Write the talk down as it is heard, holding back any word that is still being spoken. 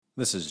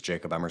This is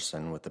Jacob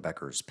Emerson with the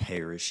Becker's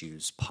Payer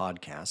Issues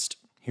podcast.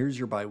 Here's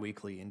your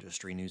biweekly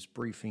industry news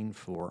briefing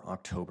for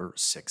October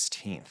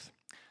 16th.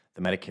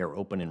 The Medicare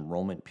open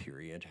enrollment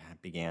period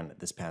began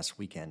this past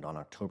weekend on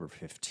October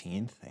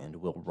 15th and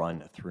will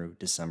run through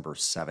December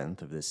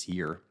 7th of this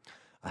year.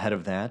 Ahead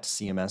of that,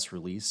 CMS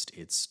released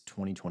its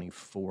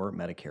 2024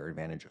 Medicare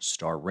Advantage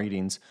star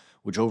ratings,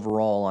 which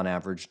overall on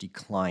average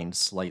declined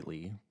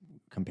slightly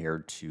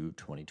compared to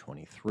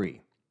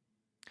 2023.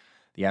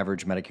 The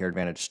average Medicare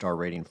Advantage star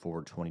rating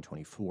for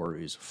 2024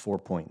 is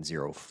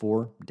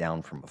 4.04,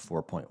 down from a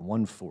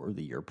 4.14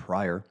 the year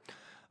prior.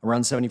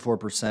 Around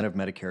 74% of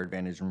Medicare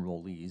Advantage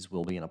enrollees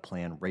will be in a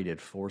plan rated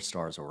 4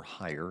 stars or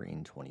higher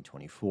in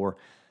 2024.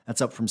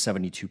 That's up from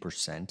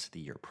 72%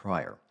 the year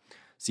prior.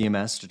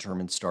 CMS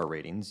determined star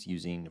ratings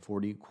using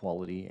 40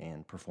 quality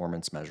and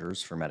performance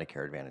measures for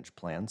Medicare Advantage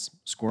plans,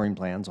 scoring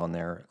plans on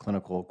their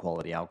clinical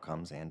quality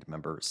outcomes and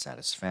member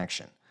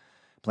satisfaction.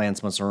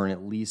 Plans must earn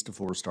at least a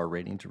 4-star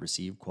rating to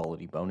receive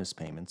quality bonus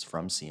payments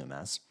from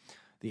CMS.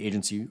 The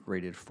agency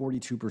rated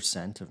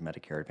 42% of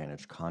Medicare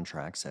Advantage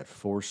contracts at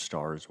 4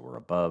 stars or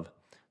above.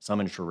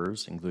 Some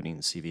insurers,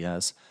 including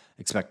CVS,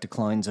 expect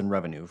declines in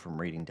revenue from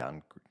ratings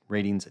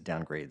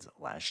downgrades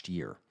last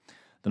year.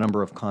 The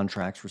number of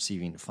contracts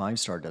receiving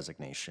 5-star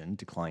designation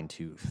declined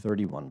to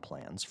 31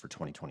 plans for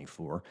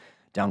 2024,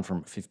 down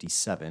from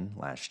 57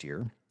 last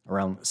year.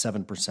 Around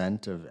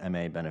 7% of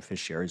MA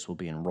beneficiaries will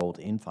be enrolled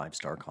in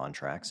 5-star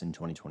contracts in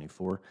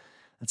 2024.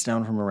 That's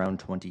down from around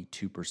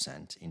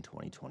 22% in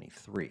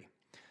 2023.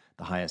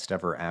 The highest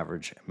ever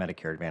average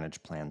Medicare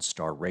Advantage plan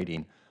star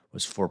rating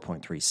was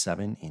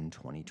 4.37 in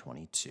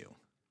 2022.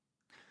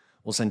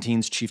 Well,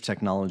 Centene's Chief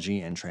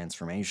Technology and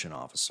Transformation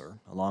Officer,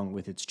 along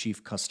with its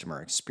Chief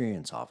Customer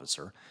Experience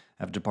Officer,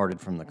 have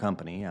departed from the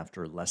company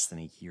after less than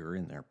a year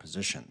in their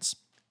positions.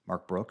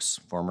 Mark Brooks,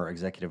 former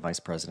Executive Vice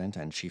President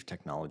and Chief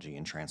Technology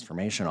and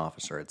Transformation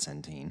Officer at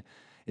Centene,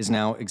 is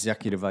now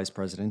Executive Vice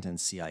President and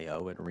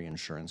CIO at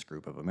Reinsurance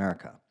Group of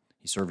America.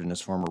 He served in his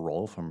former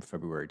role from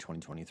February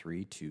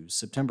 2023 to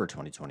September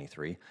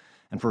 2023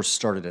 and first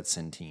started at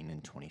Centene in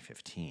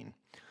 2015.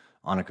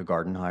 Annika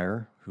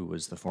Gardenhire, who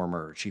was the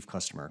former Chief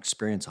Customer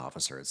Experience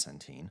Officer at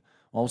Centene,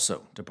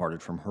 also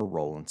departed from her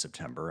role in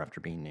September after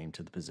being named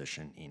to the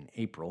position in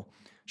April.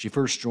 She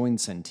first joined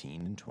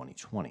Centene in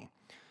 2020.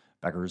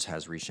 Becker's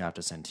has reached out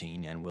to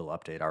Centene and will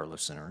update our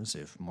listeners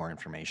if more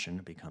information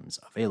becomes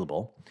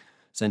available.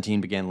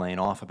 Centene began laying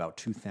off about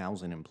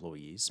 2,000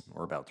 employees,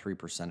 or about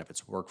 3% of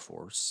its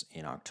workforce,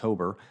 in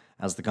October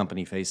as the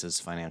company faces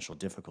financial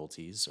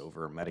difficulties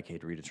over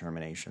Medicaid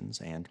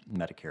redeterminations and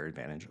Medicare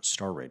Advantage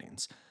star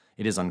ratings.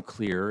 It is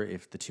unclear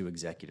if the 2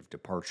 executive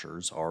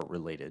departures are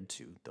related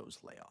to those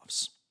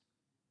layoffs.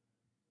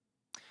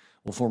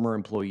 Well, former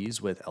employees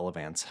with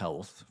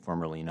UnitedHealth,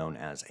 formerly known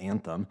as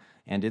Anthem,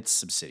 and its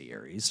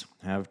subsidiaries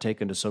have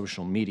taken to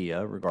social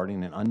media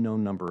regarding an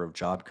unknown number of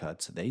job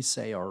cuts they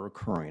say are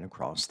occurring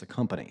across the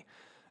company.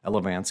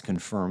 Elevance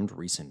confirmed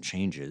recent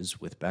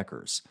changes with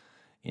Becker's.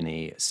 In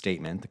a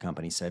statement, the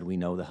company said, "We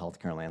know the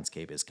healthcare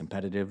landscape is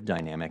competitive,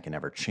 dynamic, and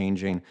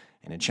ever-changing,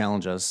 and it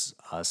challenges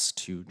us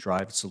to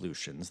drive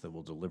solutions that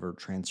will deliver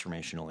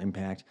transformational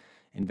impact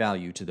and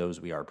value to those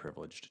we are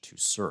privileged to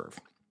serve.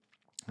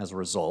 As a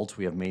result,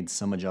 we have made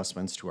some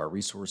adjustments to our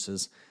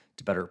resources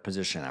to better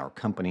position our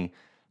company.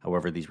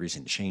 However, these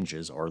recent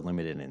changes are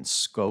limited in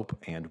scope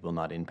and will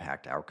not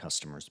impact our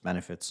customers'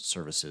 benefits,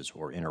 services,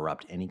 or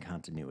interrupt any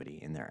continuity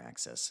in their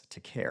access to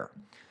care."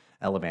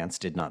 Elevance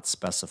did not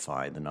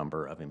specify the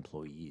number of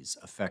employees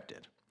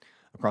affected.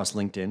 Across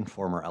LinkedIn,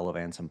 former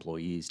Elevance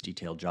employees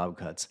detailed job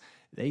cuts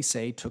they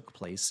say took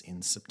place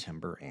in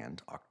September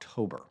and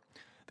October.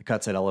 The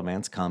cuts at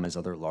Elevance come as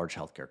other large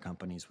healthcare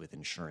companies with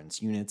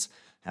insurance units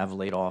have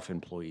laid off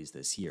employees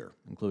this year,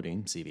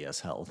 including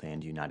CVS Health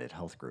and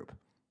UnitedHealth Group.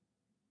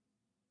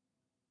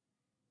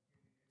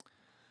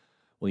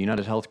 Well,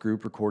 UnitedHealth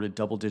Group recorded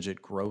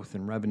double-digit growth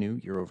in revenue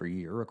year over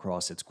year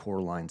across its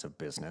core lines of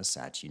business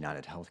at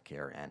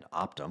UnitedHealthcare and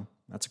Optum.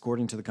 That's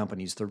according to the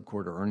company's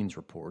third-quarter earnings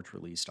report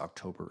released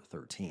October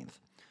 13th.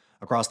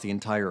 Across the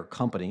entire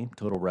company,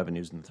 total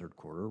revenues in the third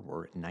quarter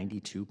were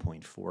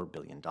 $92.4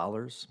 billion.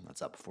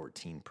 That's up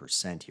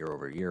 14% year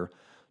over year.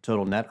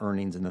 Total net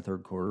earnings in the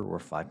third quarter were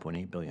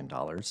 $5.8 billion,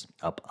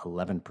 up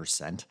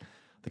 11%.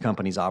 The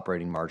company's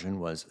operating margin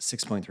was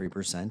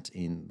 6.3%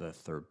 in the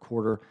third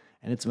quarter,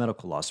 and its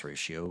medical loss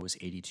ratio was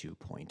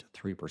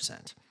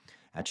 82.3%.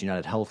 At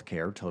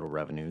UnitedHealthcare, total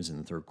revenues in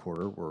the third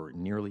quarter were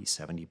nearly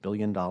 $70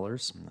 billion.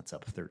 That's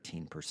up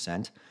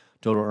 13%.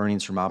 Total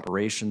earnings from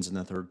operations in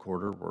the third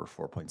quarter were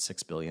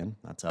 $4.6 billion.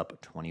 That's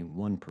up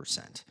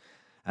 21%.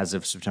 As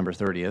of September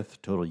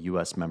 30th, total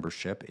U.S.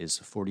 membership is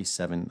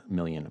 47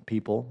 million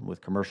people, with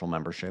commercial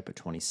membership at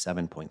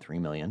 27.3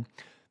 million.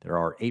 There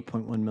are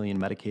 8.1 million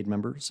Medicaid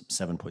members,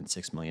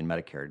 7.6 million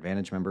Medicare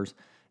Advantage members,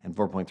 and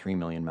 4.3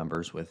 million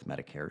members with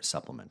Medicare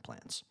supplement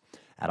plans.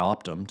 At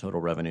Optum,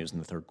 total revenues in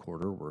the third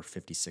quarter were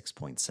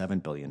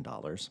 $56.7 billion.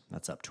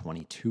 That's up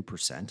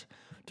 22%.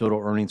 Total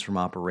earnings from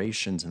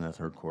operations in the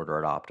third quarter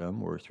at Optum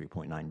were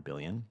 $3.9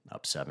 billion,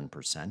 up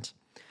 7%.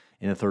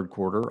 In the third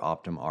quarter,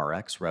 Optum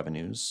Rx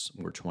revenues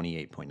were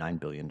 $28.9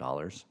 billion.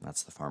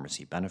 That's the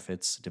pharmacy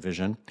benefits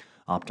division.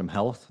 Optum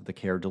Health, the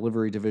care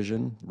delivery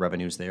division,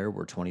 revenues there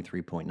were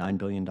 $23.9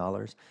 billion.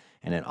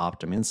 And at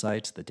Optum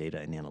Insight, the data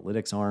and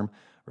analytics arm,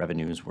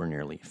 revenues were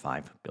nearly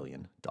 $5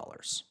 billion.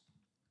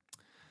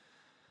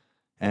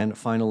 And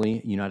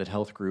finally,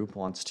 UnitedHealth Group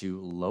wants to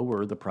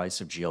lower the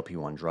price of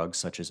GLP-1 drugs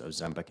such as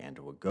Ozempic and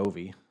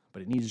Wegovy,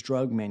 but it needs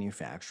drug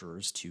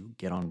manufacturers to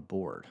get on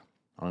board.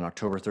 On an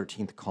October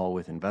 13th call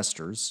with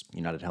investors,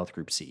 UnitedHealth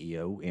Group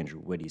CEO Andrew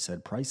Whitty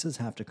said prices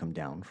have to come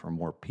down for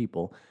more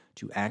people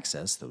to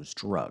access those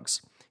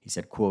drugs. He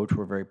said, quote,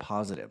 "We're very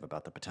positive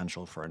about the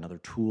potential for another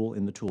tool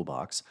in the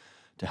toolbox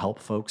to help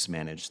folks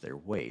manage their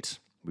weight.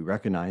 We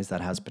recognize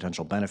that has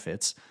potential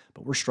benefits,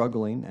 but we're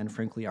struggling, and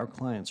frankly, our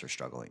clients are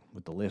struggling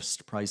with the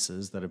list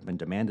prices that have been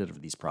demanded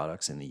of these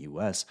products in the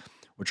U.S.,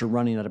 which are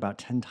running at about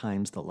 10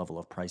 times the level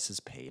of prices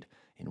paid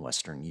in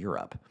Western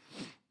Europe.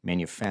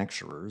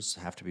 Manufacturers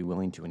have to be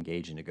willing to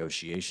engage in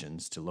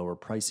negotiations to lower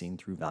pricing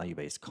through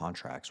value-based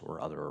contracts or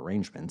other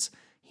arrangements,"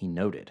 he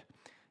noted.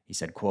 He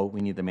said, quote,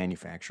 "We need the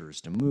manufacturers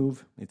to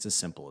move. It's as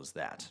simple as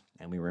that.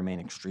 And we remain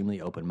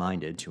extremely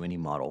open-minded to any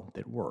model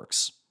that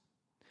works."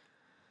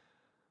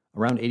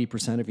 Around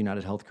 80% of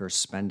UnitedHealthcare's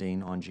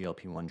spending on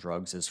GLP-1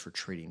 drugs is for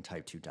treating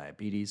type 2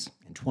 diabetes,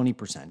 and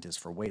 20% is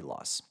for weight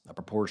loss, a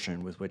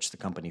proportion with which the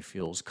company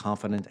feels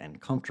confident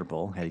and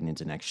comfortable heading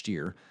into next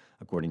year,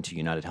 according to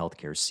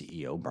UnitedHealthcare's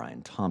CEO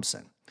Brian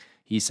Thompson.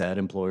 He said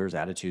employers'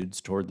 attitudes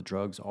toward the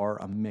drugs are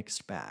a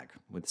mixed bag,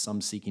 with some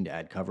seeking to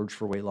add coverage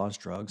for weight loss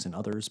drugs and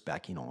others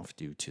backing off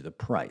due to the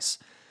price.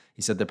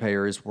 He said the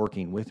payer is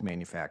working with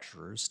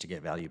manufacturers to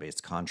get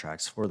value-based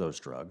contracts for those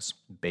drugs,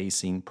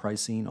 basing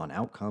pricing on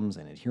outcomes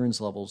and adherence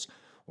levels,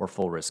 or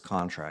full-risk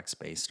contracts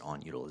based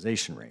on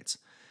utilization rates.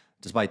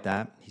 Despite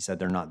that, he said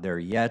they're not there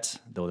yet,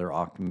 though they're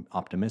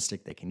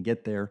optimistic they can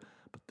get there,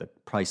 but the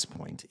price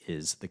point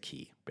is the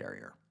key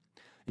barrier.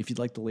 If you'd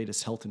like the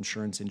latest health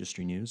insurance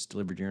industry news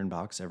delivered to your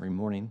inbox every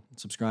morning,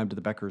 subscribe to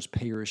the Becker's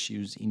Payer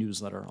Issues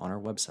e-newsletter on our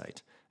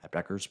website at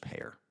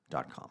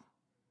beckerspayer.com.